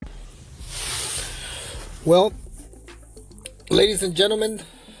Well, ladies and gentlemen,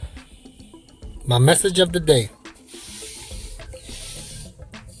 my message of the day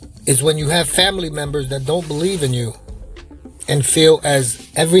is when you have family members that don't believe in you and feel as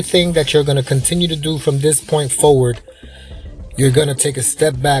everything that you're going to continue to do from this point forward, you're going to take a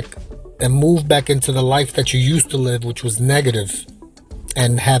step back and move back into the life that you used to live, which was negative,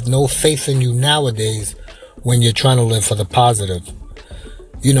 and have no faith in you nowadays when you're trying to live for the positive.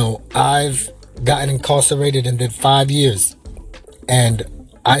 I've gotten incarcerated and did 5 years, and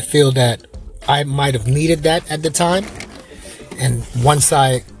I feel that I might have needed that at the time. And once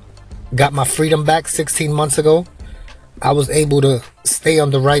I got my freedom back 16 months ago, I was able to stay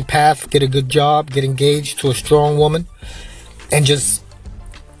on the right path, get a good job, get engaged to a strong woman, and just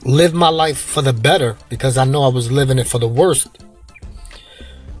live my life for the better, because I know I was living it for the worst.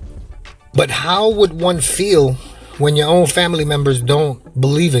 But how would one feel when your own family members don't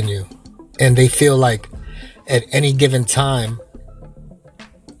believe in you and they feel like at any given time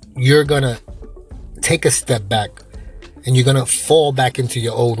you're gonna take a step back and you're gonna fall back into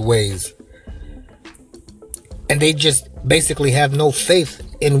your old ways, and they just basically have no faith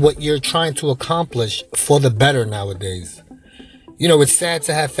in what you're trying to accomplish for the better nowadays? It's sad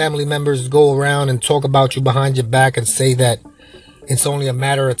to have family members go around and talk about you behind your back and say that it's only a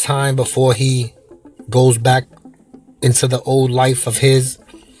matter of time before he goes back into the old life of his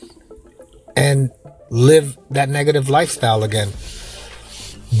and live that negative lifestyle again.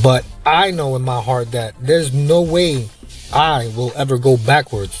 But I know in my heart that there's no way I will ever go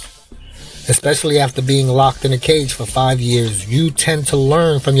backwards, especially after being locked in a cage for 5 years. You tend to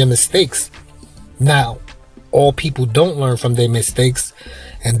learn from your mistakes. Now, all people don't learn from their mistakes,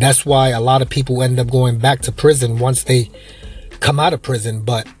 and that's why a lot of people end up going back to prison once they come out of prison.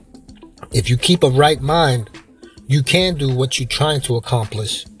 But if you keep a right mind, you can do what you're trying to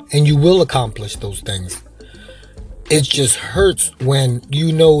accomplish, and you will accomplish those things. It just hurts when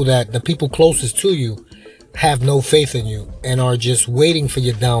you know that the people closest to you have no faith in you and are just waiting for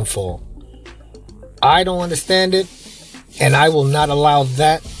your downfall. I don't understand it, and I will not allow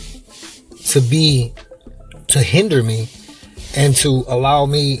that to hinder me and to allow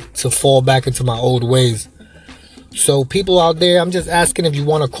me to fall back into my old ways. So people out there, I'm just asking if you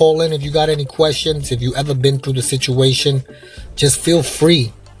want to call in, if you got any questions, if you ever been through the situation, just feel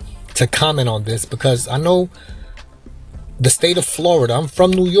free to comment on this, because I know the state of Florida, I'm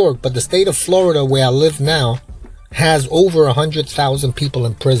from New York, but the state of Florida where I live now has over 100,000 people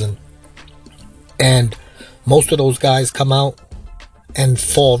in prison. And most of those guys come out and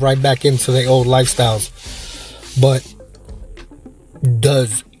fall right back into their old lifestyles. But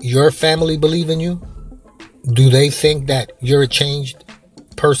does your family believe in you? Do they think that you're a changed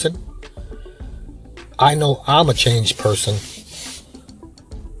person? I know I'm a changed person.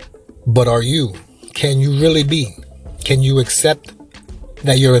 But are you? Can you really be? Can you accept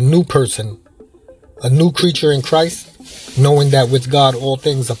that you're a new person, a new creature in Christ, knowing that with God all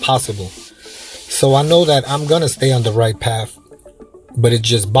things are possible? So I know that I'm going to stay on the right path, but it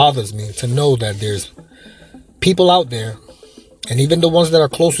just bothers me to know that there's people out there, and even the ones that are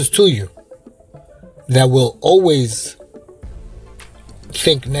closest to you, that will always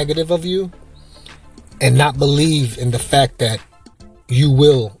think negative of you and not believe in the fact that you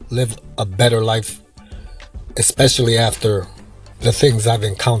will live a better life, especially after the things I've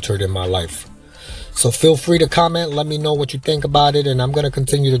encountered in my life. So feel free to comment, let me know what you think about it, and I'm going to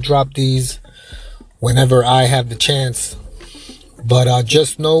continue to drop these whenever I have the chance. But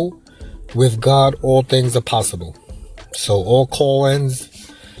just know, with God, all things are possible. So all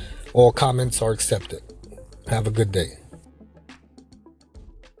call-ins, all comments are accepted. Have a good day.